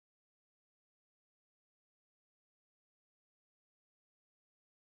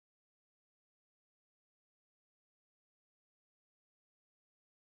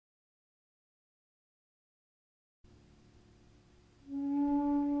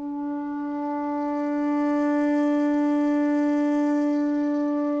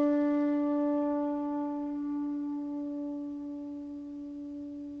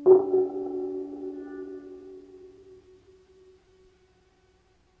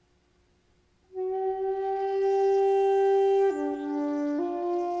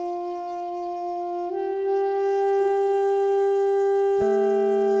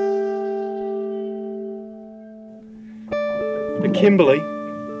The Kimberley,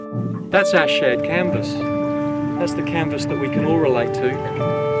 that's our shared canvas. That's the canvas that we can all relate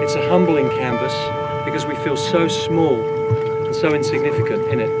to. It's a humbling canvas because we feel so small and so insignificant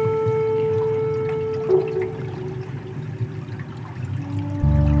in it.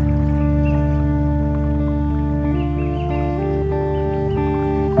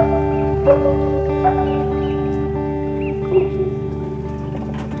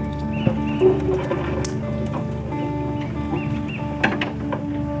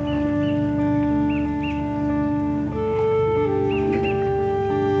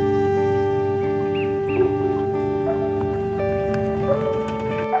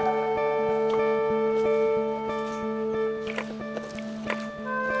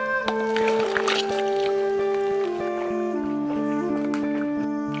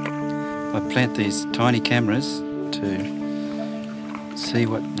 I plant these tiny cameras to see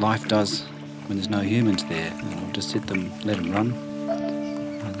what life does when there's no humans there. And I'll just let them run,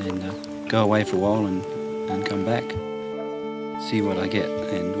 and then go away for a while and come back. See what I get,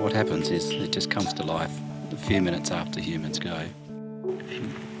 and what happens is it just comes to life a few minutes after humans go. You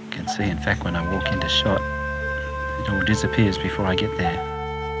can see, in fact, when I walk into shot, it all disappears before I get there.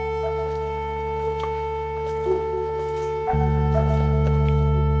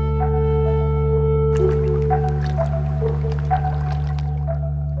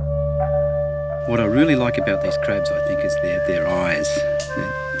 What I really like about these crabs, I think, is their eyes.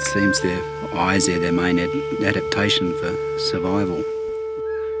 It seems their eyes are their main adaptation for survival.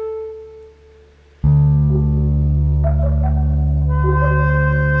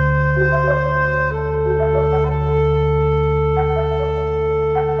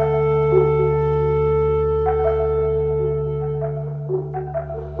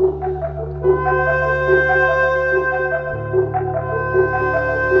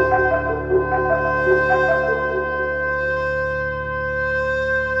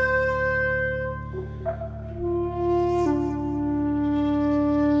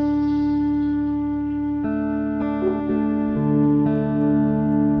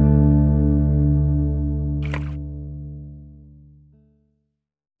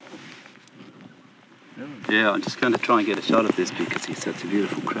 Yeah, I'm just going to try and get a shot of this because he's such a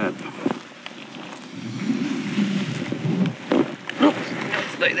beautiful crab.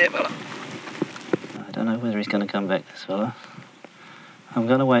 Stay there, fella. I don't know whether he's going to come back, this fella. I'm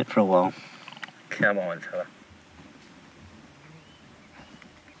going to wait for a while. Come on, fella.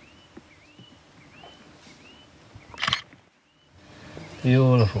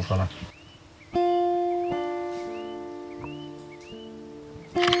 Beautiful fella.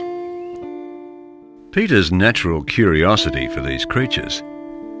 Peter's natural curiosity for these creatures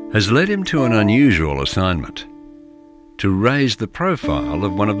has led him to an unusual assignment: to raise the profile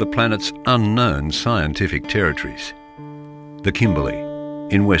of one of the planet's unknown scientific territories, the Kimberley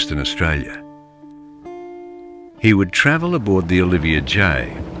in Western Australia. He would travel aboard the Olivia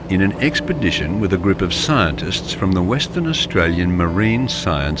J in an expedition with a group of scientists from the Western Australian Marine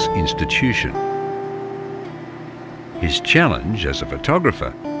Science Institution. His challenge as a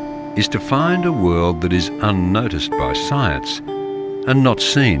photographer is to find a world that is unnoticed by science and not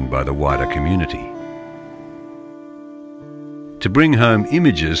seen by the wider community. To bring home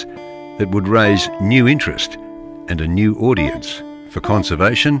images that would raise new interest and a new audience for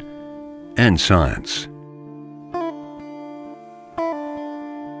conservation and science.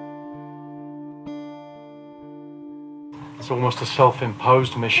 It's almost a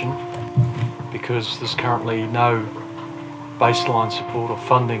self-imposed mission because there's currently no baseline support or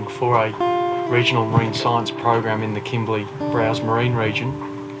funding for a regional marine science program in the Kimberley Browse Marine region.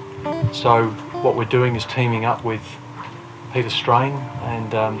 So what we're doing is teaming up with Peter Strain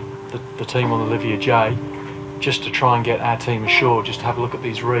and the team on Olivia J just to try and get our team ashore, just to have a look at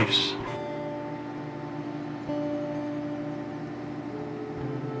these reefs.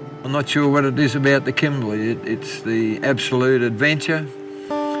 I'm not sure what it is about the Kimberley. It's the absolute adventure,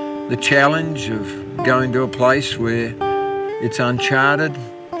 the challenge of going to a place where it's uncharted.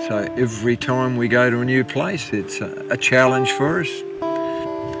 So every time we go to a new place, it's a challenge for us.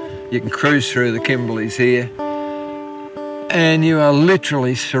 You can cruise through the Kimberleys here, and you are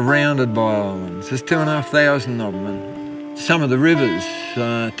literally surrounded by islands. There's 2,500 of them. And some of the rivers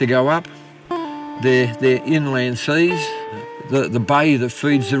to go up, they're inland seas. The bay that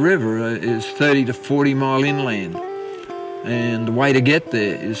feeds the river is 30 to 40 mile inland. And the way to get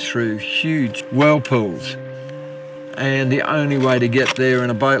there is through huge whirlpools. And the only way to get there in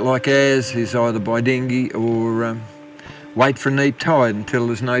a boat like ours is either by dinghy or wait for neap tide until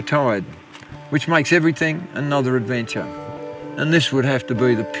there's no tide, which makes everything another adventure. And this would have to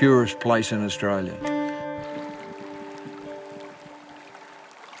be the purest place in Australia.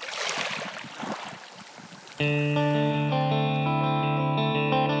 The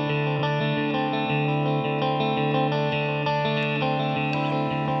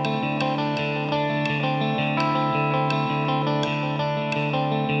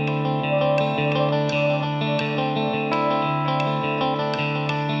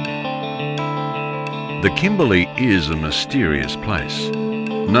Kimberley is a mysterious place,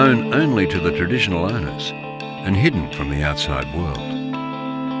 known only to the traditional owners and hidden from the outside world.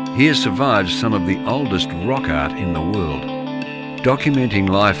 Here survives some of the oldest rock art in the world, documenting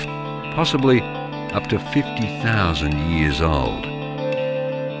life possibly up to 50,000 years old.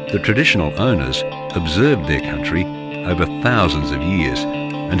 The traditional owners observed their country over thousands of years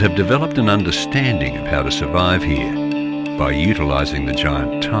and have developed an understanding of how to survive here by utilising the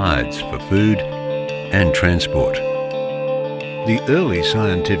giant tides for food and transport. The early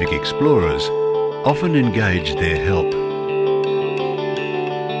scientific explorers often engaged their help.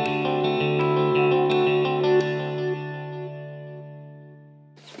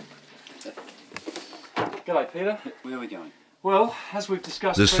 G'day, Peter. Where are we going? Well, as we've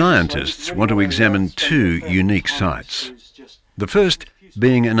discussed The scientists want to examine two unique sites. The first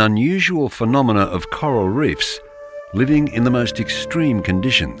being an unusual phenomena of coral reefs living in the most extreme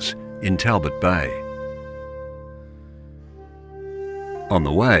conditions in Talbot Bay. On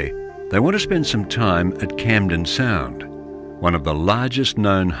the way, they want to spend some time at Camden Sound, one of the largest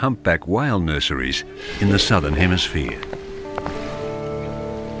known humpback whale nurseries in the Southern Hemisphere.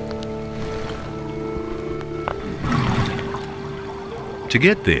 To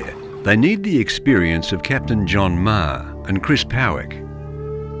get there, they need the experience of Captain John Marr and Chris Powick.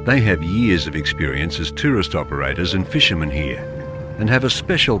 They have years of experience as tourist operators and fishermen here and have a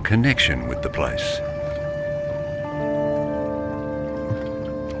special connection with the place.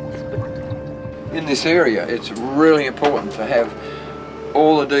 In this area, it's really important to have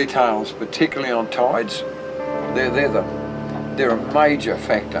all the details, particularly on tides. They're a major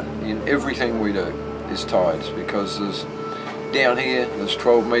factor in everything we do, is tides, because down here there's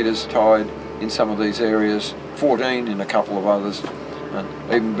 12 metres tide in some of these areas, 14 in a couple of others, and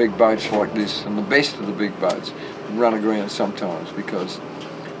even big boats like this, and the best of the big boats run aground sometimes because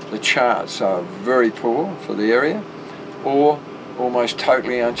the charts are very poor for the area or almost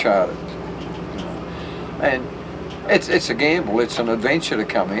totally uncharted. And it's a gamble, it's an adventure to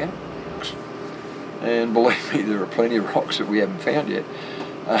come here. And believe me, there are plenty of rocks that we haven't found yet.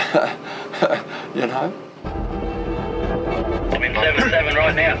 You know? I'm in 7-7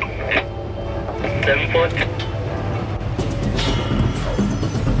 right now. 7 foot.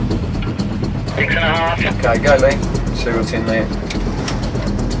 6.5. Okay, go Lee, see what's in there.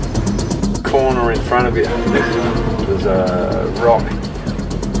 Corner in front of you, there's a rock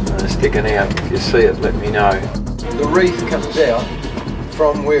sticking out. If you see it, let me know. The reef comes out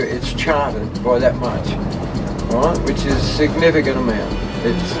from where it's charted by that much, right? Which is a significant amount.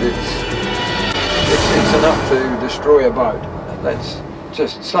 It's enough to destroy a boat. That's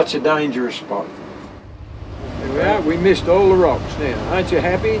just such a dangerous spot. There we are. We missed all the rocks now. Aren't you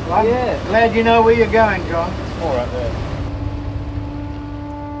happy? Yeah, glad you know where you're going, John. All right there.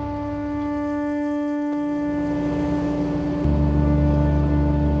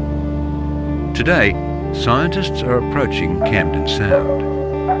 Today, scientists are approaching Camden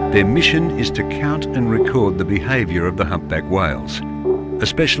Sound. Their mission is to count and record the behaviour of the humpback whales,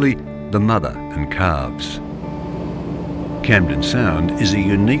 especially the mother and calves. Camden Sound is a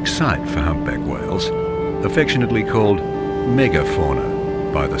unique site for humpback whales, affectionately called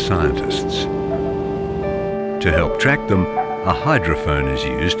megafauna by the scientists. To help track them, a hydrophone is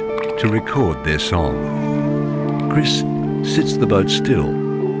used to record their song. Chris sits the boat still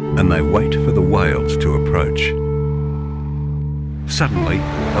and they wait for the whales to approach. Suddenly,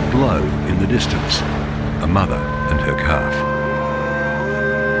 a blow in the distance, a mother and her calf.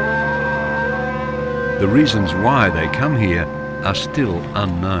 The reasons why they come here are still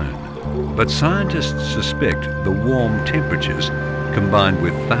unknown, but scientists suspect the warm temperatures combined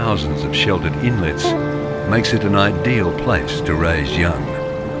with thousands of sheltered inlets makes it an ideal place to raise young.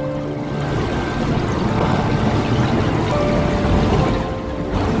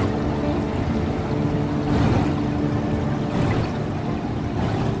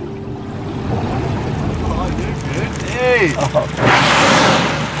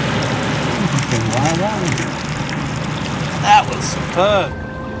 That was superb.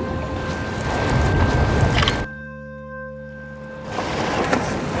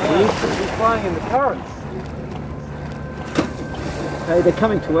 He's flying in the currents. Hey, they're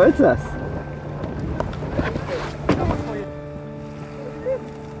coming towards us.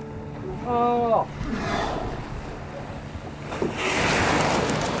 Oh.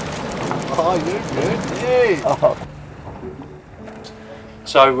 Oh, good. Hey. Oh.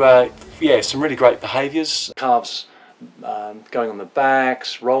 So yeah, some really great behaviours. Calves going on the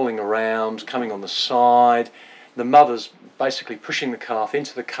backs, rolling around, coming on the side. The mother's basically pushing the calf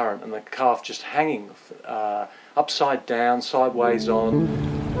into the current, and the calf just hanging upside down, sideways on,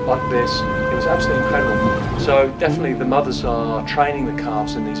 like this. It was absolutely incredible. So definitely the mothers are training the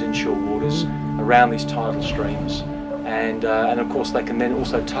calves in these inshore waters around these tidal streams, and of course they can then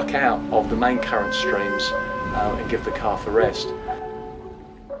also tuck out of the main current streams and give the calf a rest.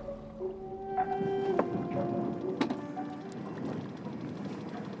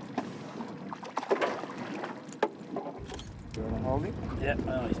 Yeah,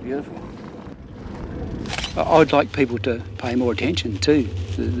 oh, he's beautiful. I'd like people to pay more attention to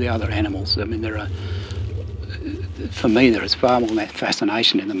the other animals. I mean, for me, there is far more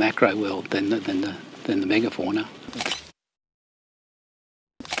fascination in the macro world than the megafauna.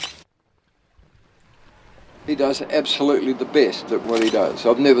 He does absolutely the best at what he does.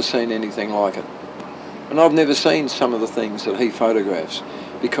 I've never seen anything like it. And I've never seen some of the things that he photographs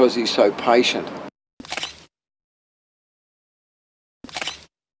because he's so patient.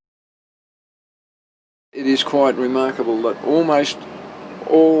 It is quite remarkable that almost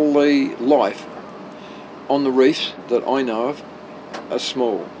all the life on the reefs that I know of are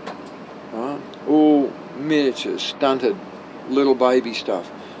small. Right? All miniature, stunted, little baby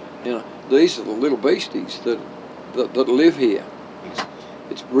stuff. You know, these are the little beasties that live here.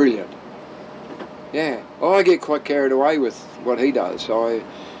 It's brilliant. Yeah, I get quite carried away with what he does. I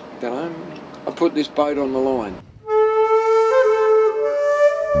put this boat on the line.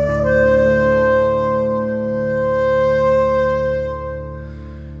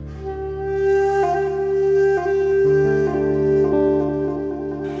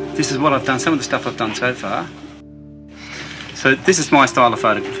 This is what I've done, some of the stuff I've done so far. So this is my style of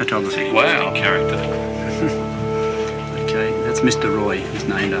photography. Wow. Character. Okay, that's Mr. Roy. He's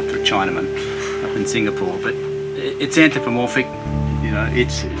named after a Chinaman up in Singapore. But it's anthropomorphic, you know,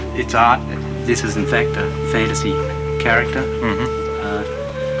 it's art. This is in fact a fantasy character.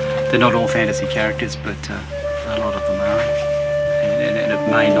 They're not all fantasy characters, but a lot of them are. And it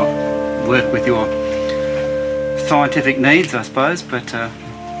may not work with your scientific needs, I suppose, but...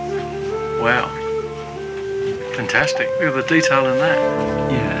 Wow. Fantastic. Look at the detail in that.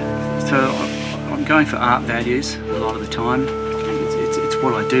 Yeah, so I'm going for art values a lot of the time. It's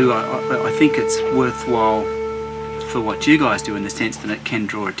what I do. I think it's worthwhile for what you guys do in the sense that it can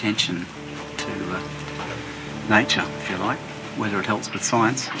draw attention to nature, if you like. Whether it helps with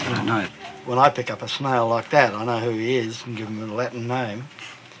science, I don't know. When I pick up a snail like that, I know who he is and give him a Latin name.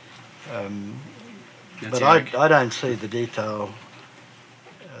 But I don't see the detail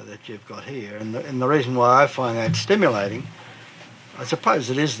that you've got here, and the reason why I find that stimulating, I suppose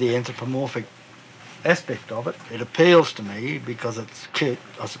it is the anthropomorphic aspect of it. It appeals to me because it's cute,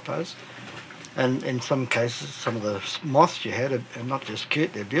 I suppose, and in some cases some of the moths you had are not just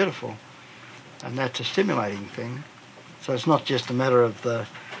cute, they're beautiful, and that's a stimulating thing. So it's not just a matter of the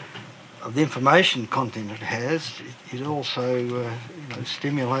information content it has, it also you know,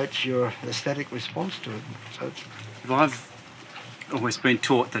 stimulates your aesthetic response to it. So it's, I've always been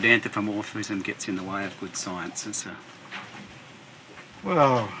taught that anthropomorphism gets in the way of good science.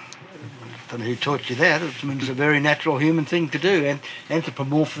 well, I don't know who taught you that. It means it's a very natural human thing to do, and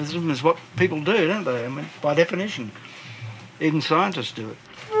anthropomorphism is what people do, don't they? I mean, by definition, even scientists do it.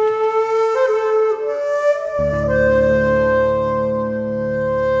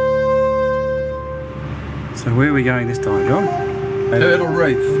 So where are we going this time, John? Turtle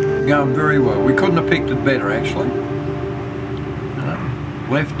Reef, going very well. We couldn't have picked it better, actually.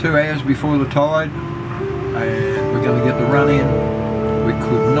 Left 2 hours before the tide, and we're going to get the run in. We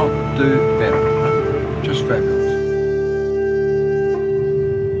could not do better. Just fabulous.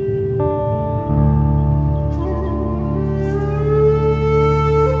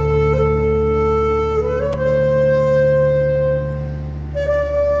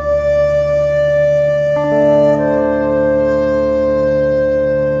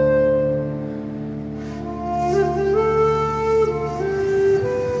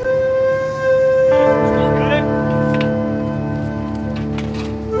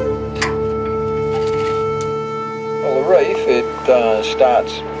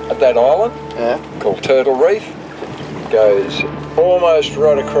 Starts at that island called Turtle Reef, goes almost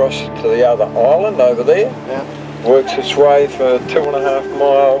right across to the other island over there, works its way for 2.5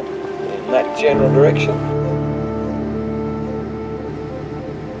 miles in that general direction.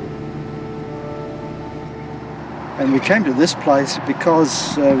 And we came to this place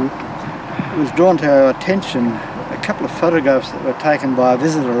because it was drawn to our attention a couple of photographs that were taken by a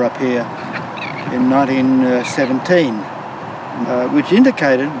visitor up here in 1917, which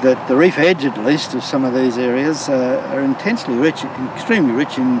indicated that the reef edge, at least, of some of these areas are intensely rich, extremely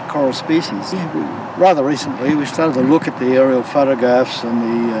rich in coral species. Rather recently, we started to look at the aerial photographs and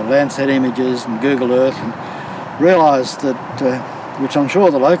the Landsat images and Google Earth and realised that, which I'm sure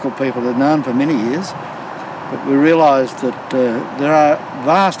the local people had known for many years, but we realised that there are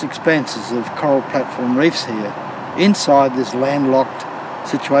vast expanses of coral platform reefs here inside this landlocked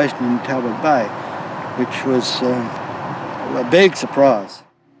situation in Talbot Bay, which was a big surprise.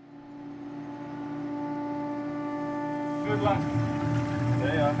 Good luck.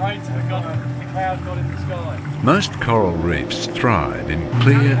 The cloud got in the sky. Most coral reefs thrive in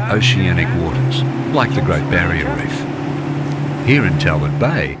clear oceanic waters, like the Great Barrier Reef. Here in Talbot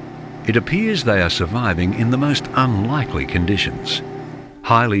Bay, it appears they are surviving in the most unlikely conditions.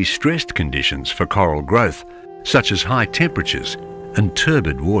 Highly stressed conditions for coral growth, such as high temperatures and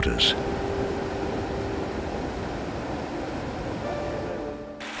turbid waters.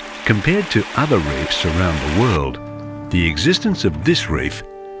 Compared to other reefs around the world, the existence of this reef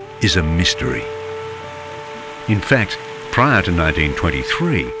is a mystery. In fact, prior to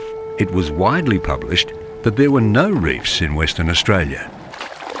 1923, it was widely published that there were no reefs in Western Australia.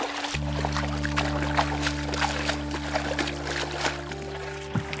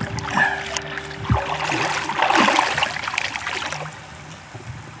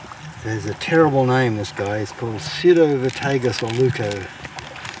 There's a terrible name, this guy. He's called Pseudovitagus oluco.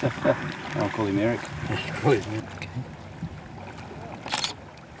 I'll call him Eric. Call him Eric. Okay.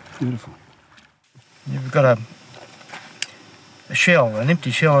 Beautiful. You've got a shell, an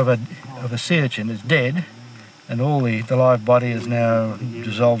empty shell of a sea urchin. It's dead, and all the live body is now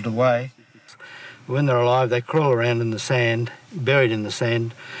dissolved away. When they're alive, they crawl around in the sand, buried in the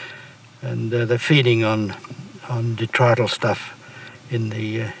sand, and they're feeding on detrital stuff in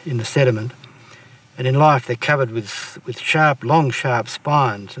the sediment. And in life, they're covered with sharp, long, sharp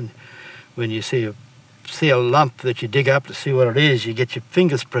spines. And when you see a lump that you dig up to see what it is, you get your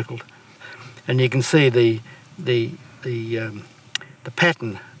fingers prickled, and you can see the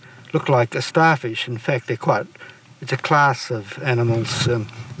pattern look like a starfish. In fact, it's a class of animals, the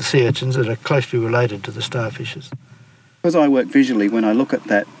sea urchins, that are closely related to the starfishes. Because I work visually, when I look at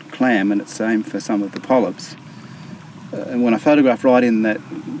that clam, and it's the same for some of the polyps, and when I photograph right in that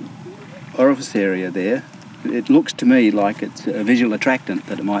orifice area there, it looks to me like it's a visual attractant,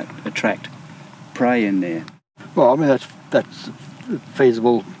 that it might attract prey in there. Well, I mean, that's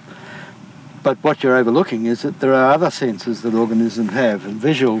feasible, but what you're overlooking is that there are other senses that organisms have, and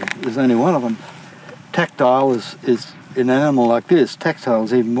visual is only one of them. Tactile is in an animal like this, tactile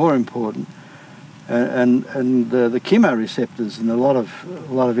is even more important, and the chemoreceptors in a lot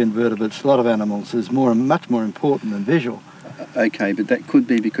of invertebrates, a lot of animals, is much more important than visual. Okay, but that could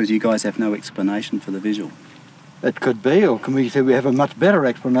be because you guys have no explanation for the visual. It could be, or can we say we have a much better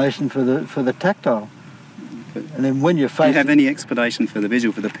explanation for the tactile? And then when you're faced... Do you have any explanation for the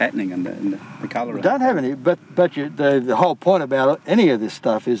visual, for the patterning and the colour? We don't have any, but the whole point about any of this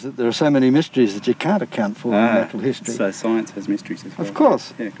stuff is that there are so many mysteries that you can't account for in natural history. So science has mysteries as well. Of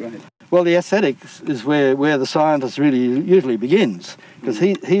course. Yeah, great. Well, the aesthetics is where the scientist really usually begins, because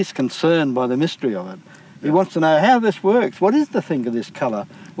he's concerned by the mystery of it. He wants to know how this works. What is the thing of this colour?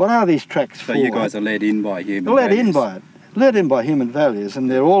 What are these tracks for? So you guys are led in by human values? Led in by human values, and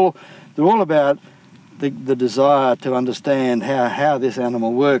they're all about the desire to understand how this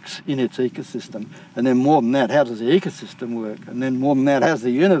animal works in its ecosystem, and then more than that, how does the ecosystem work, and then more than that, how does the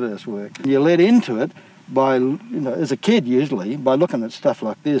universe work? And you're led into it by, as a kid usually, by looking at stuff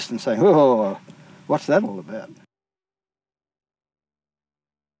like this and saying, oh, what's that all about?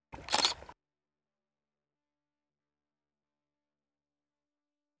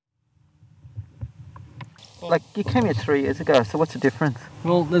 Like, you came here 3 years ago, so what's the difference?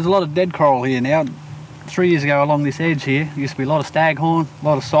 Well, there's a lot of dead coral here now. 3 years ago along this edge here, there used to be a lot of staghorn, a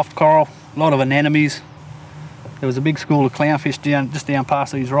lot of soft coral, a lot of anemones. There was a big school of clownfish just down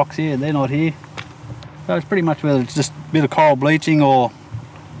past these rocks here. They're not here. So it's pretty much whether it's just a bit of coral bleaching, or,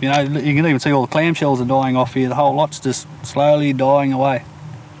 you can even see all the clamshells are dying off here. The whole lot's just slowly dying away.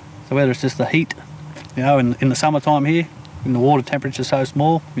 So whether it's just the heat, in the summertime here, when the water temperature's so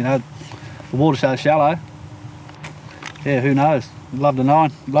small, the water's so shallow, yeah, who knows? Love to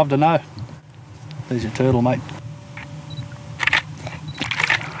know. There's your turtle, mate.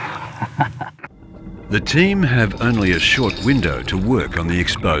 The team have only a short window to work on the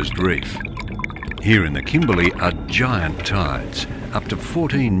exposed reef. Here in the Kimberley are giant tides, up to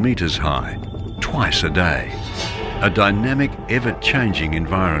 14 metres high, twice a day. A dynamic, ever-changing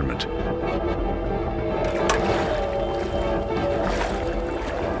environment.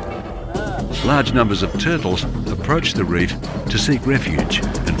 large numbers of turtles approach the reef to seek refuge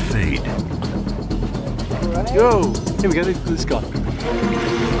and feed. Yo! Here we go, this guy.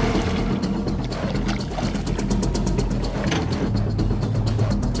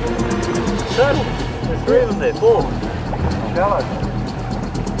 Turtle. There's 3 of them there, 4. Shallow.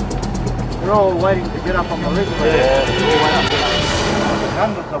 They're all waiting to get up on the river. Yeah. There's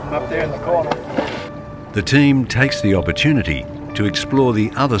hundreds of them up there in the corner. The team takes the opportunity to explore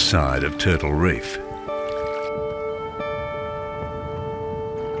the other side of Turtle Reef.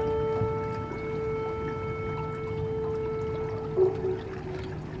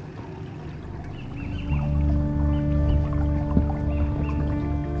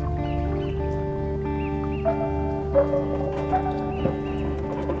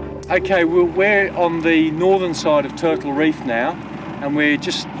 Okay, well, we're on the northern side of Turtle Reef now, and we're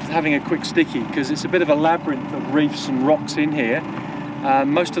just having a quick stickie because it's a bit of a labyrinth of reefs and rocks in here.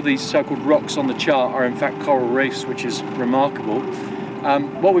 Most of these so-called rocks on the chart are in fact coral reefs, which is remarkable.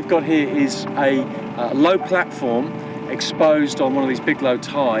 What we've got here is a low platform exposed on one of these big low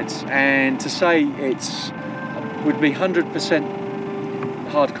tides, and to say it's would be 100%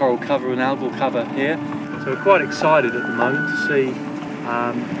 hard coral cover and algal cover here. So we're quite excited at the moment to see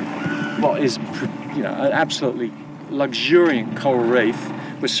what is, you know, an absolutely luxuriant coral reef.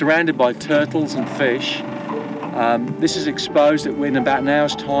 We're surrounded by turtles and fish. This is exposed. In about an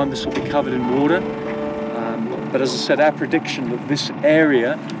hour's time this will be covered in water. But as I said, our prediction that this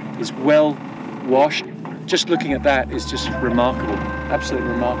area is well washed, just looking at that is just remarkable, absolutely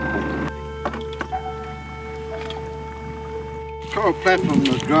remarkable. Coral platform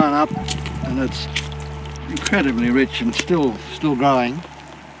has grown up and it's incredibly rich and still growing.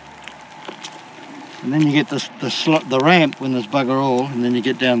 And then you get the ramp when there's bugger all, and then you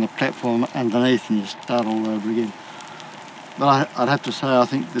get down the platform underneath and you start all over again. But I'd have to say I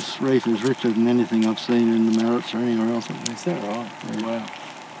think this reef is richer than anything I've seen in the Marits or anywhere else. Is that right? Yeah. Wow.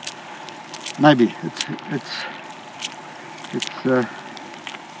 Maybe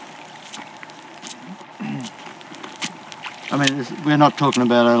I mean, we're not talking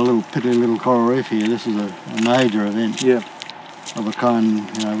about a little piddly little coral reef here. This is a major event. Yeah. Of a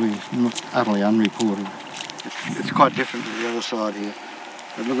kind, you know, we're not utterly unreported. It's quite different to the other side here.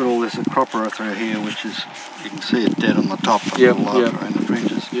 But look at all this acropora through here, which is, you can see it dead on the top, a little lighter around the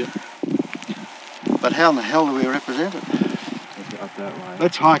fringes. Yeah. But how in the hell do we represent it? Up that way.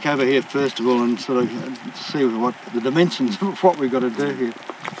 Let's hike over here first of all and sort of see what the dimensions of what we've got to do here.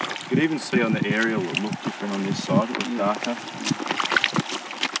 You could even see on the aerial it looked different on this side, it was darker.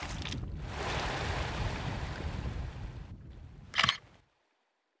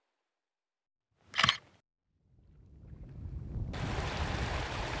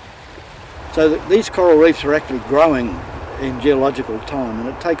 So these coral reefs are actually growing in geological time, and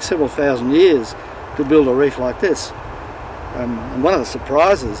it takes several thousand years to build a reef like this. And one of the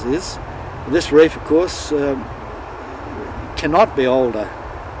surprises is this reef, of course, cannot be older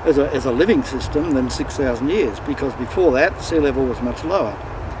as a living system than 6,000 years, because before that sea level was much lower.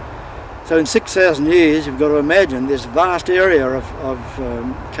 So in 6,000 years you've got to imagine this vast area of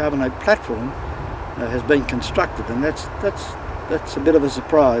carbonate platform has been constructed, and that's a bit of a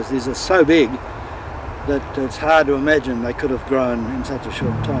surprise. These are so big that it's hard to imagine they could have grown in such a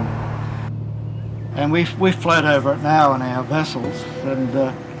short time. And we float over it now in our vessels, and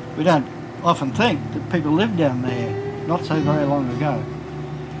we don't often think that people lived down there not so very long ago.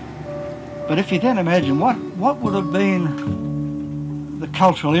 But if you then imagine what would have been the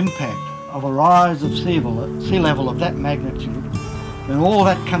cultural impact of a rise of sea level of that magnitude, when all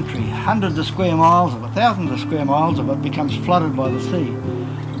that country, hundreds of square miles of it, thousands of square miles of it, becomes flooded by the sea.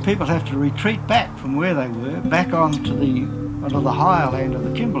 And people have to retreat back from where they were, back onto the higher land of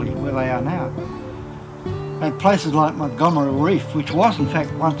the Kimberley, where they are now. And places like Montgomery Reef, which was in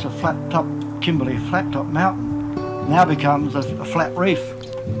fact once a flat-top Kimberley flat-top mountain, now becomes a flat reef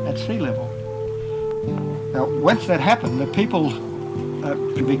at sea level. Now, once that happened, the people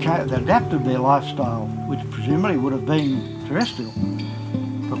adapted their lifestyle, which presumably would have been terrestrial.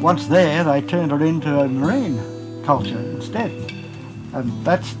 But once there, they turned it into a marine culture instead. And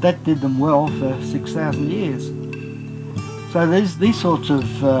that did them well for 6,000 years. So these sorts of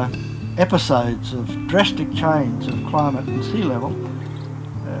episodes of drastic change of climate and sea level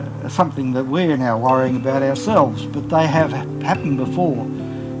are something that we're now worrying about ourselves, but they have happened before,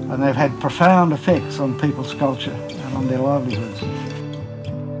 and they've had profound effects on people's culture and on their livelihoods.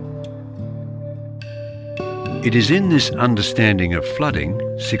 It is in this understanding of flooding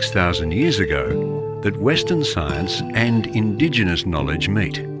 6,000 years ago that Western science and Indigenous knowledge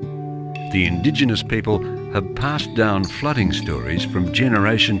meet. The Indigenous people have passed down flooding stories from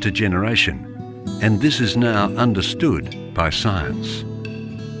generation to generation, and this is now understood by science.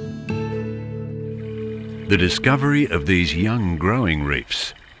 The discovery of these young growing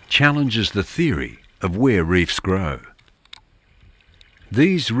reefs challenges the theory of where reefs grow.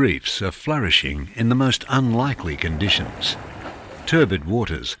 These reefs are flourishing in the most unlikely conditions: turbid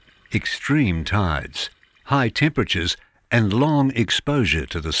waters, extreme tides, high temperatures and long exposure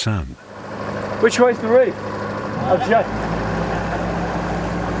to the sun. Which way's the reef?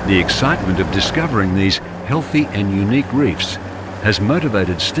 The excitement of discovering these healthy and unique reefs has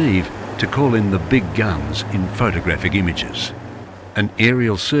motivated Steve to call in the big guns in photographic images. An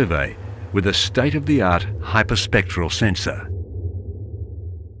aerial survey with a state-of-the-art hyperspectral sensor.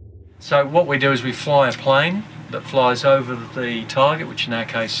 So what we do is we fly a plane that flies over the target, which in our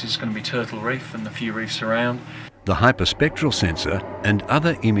case is going to be Turtle Reef and a few reefs around. The hyperspectral sensor and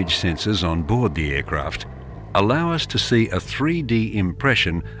other image sensors on board the aircraft allow us to see a 3D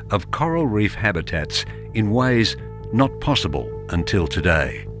impression of coral reef habitats in ways not possible until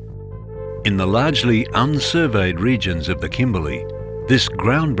today. In the largely unsurveyed regions of the Kimberley, this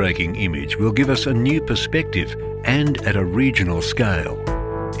groundbreaking image will give us a new perspective and at a regional scale.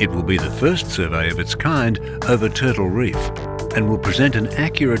 It will be the first survey of its kind over Turtle Reef and will present an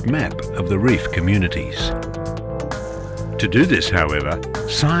accurate map of the reef communities. To do this, however,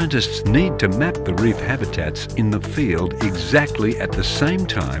 scientists need to map the reef habitats in the field exactly at the same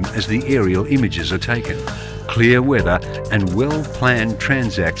time as the aerial images are taken. Clear weather and well-planned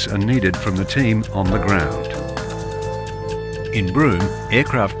transacts are needed from the team on the ground. In Broome,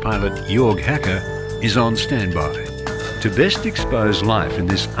 aircraft pilot Jorg Hacker is on standby. To best expose life in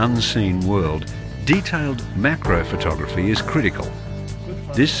this unseen world, detailed macro photography is critical.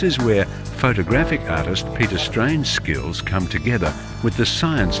 This is where photographic artist Peter Strain's skills come together with the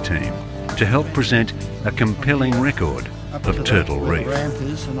science team to help present a compelling record of Turtle Reef. The ramp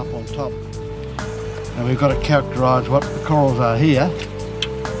is and up on top. And we've got to characterise what the corals are here,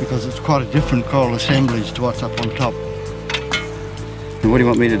 because it's quite a different coral assemblage to what's up on top. And what do you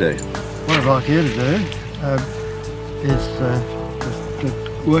want me to do? What I'd like you to do is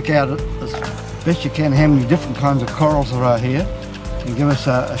to work out as best you can how many different kinds of corals there are here, and give us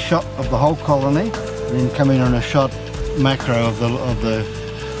a shot of the whole colony, and then come in on a shot macro of the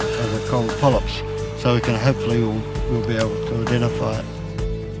coral polyps, so we can hopefully we'll be able to identify it.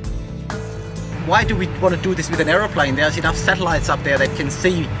 Why do we want to do this with an aeroplane? There's enough satellites up there that can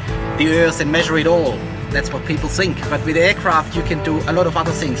see the Earth and measure it all. That's what people think. But with aircraft you can do a lot of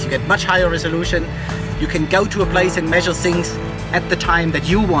other things. You get much higher resolution. You can go to a place and measure things at the time that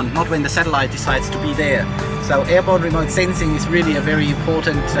you want, not when the satellite decides to be there. So airborne remote sensing is really a very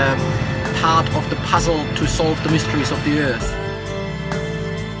important part of the puzzle to solve the mysteries of the Earth.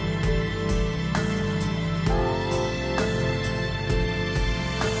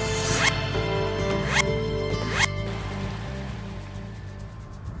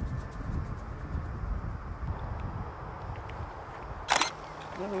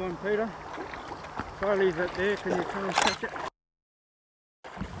 Another one, Peter. If I leave that there, can you try and catch it?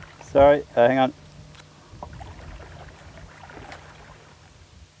 Sorry, hang on.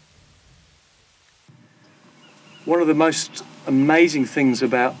 One of the most amazing things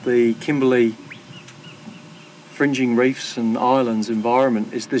about the Kimberley fringing reefs and islands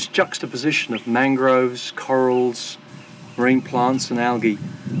environment is this juxtaposition of mangroves, corals, marine plants and algae,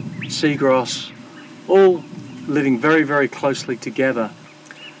 seagrass, all living very, very closely together.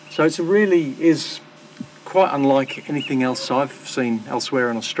 So it really is quite unlike anything else I've seen elsewhere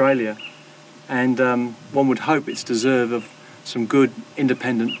in Australia, and one would hope it's deserved of some good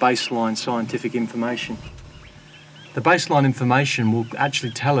independent baseline scientific information. The baseline information will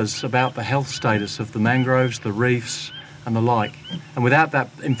actually tell us about the health status of the mangroves, the reefs and the like, and without that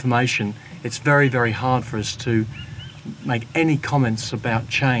information it's very, very hard for us to make any comments about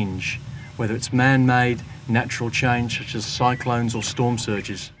change, whether it's man-made, natural change such as cyclones or storm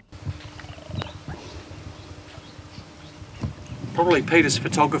surges. Probably Peter's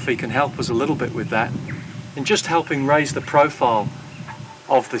photography can help us a little bit with that, in just helping raise the profile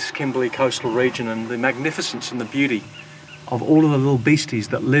of this Kimberley coastal region and the magnificence and the beauty of all of the little beasties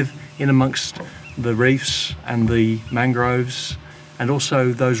that live in amongst the reefs and the mangroves, and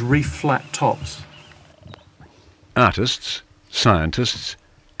also those reef flat tops. Artists, scientists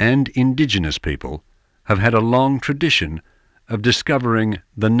and Indigenous people have had a long tradition of discovering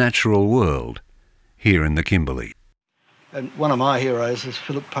the natural world here in the Kimberley. And one of my heroes is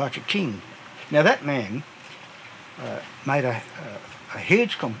Philip Parker King. Now that man made a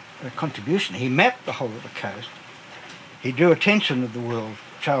huge contribution. He mapped the whole of the coast, he drew attention of the world,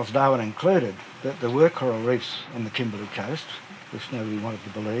 Charles Darwin included, that there were coral reefs on the Kimberley coast, which nobody wanted to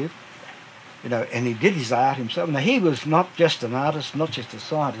believe. You know, and he did his art himself. Now, he was not just an artist, not just a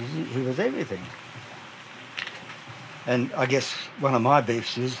scientist, he was everything. And I guess one of my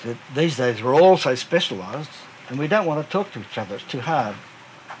beefs is that these days we're all so specialised and we don't want to talk to each other, it's too hard.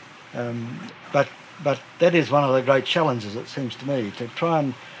 But that is one of the great challenges, it seems to me, to try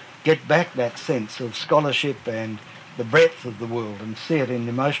and get back that sense of scholarship and the breadth of the world and see it in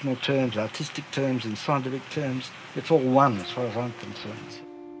emotional terms, artistic terms, in scientific terms. It's all one as far as I'm concerned.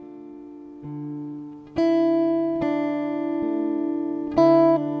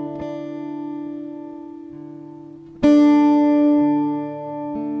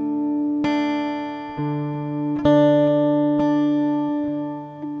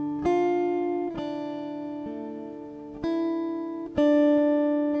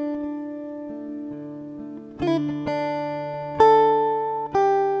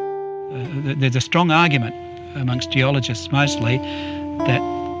 There's a strong argument amongst geologists mostly that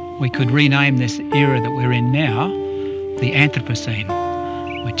we could rename this era that we're in now the Anthropocene,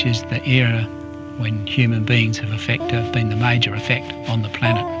 which is the era when human beings have been the major effect on the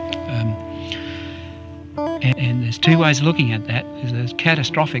planet. And there's two ways of looking at that. There's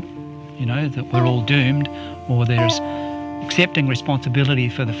catastrophic, you know, that we're all doomed, or there's accepting responsibility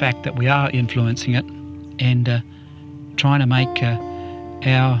for the fact that we are influencing it and trying to make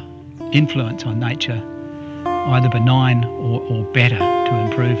our influence on nature either benign or better to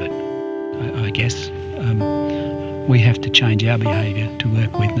improve it. I guess we have to change our behaviour to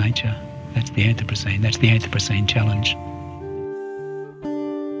work with nature. That's the Anthropocene. That's the Anthropocene challenge.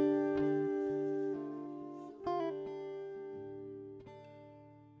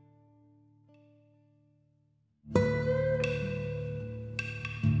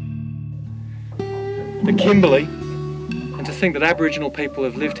 The Kimberley, and to think that Aboriginal people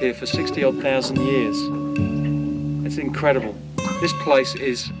have lived here for 60-odd thousand years. It's incredible. This place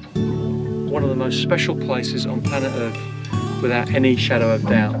is one of the most special places on planet Earth, without any shadow of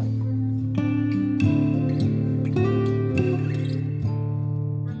doubt.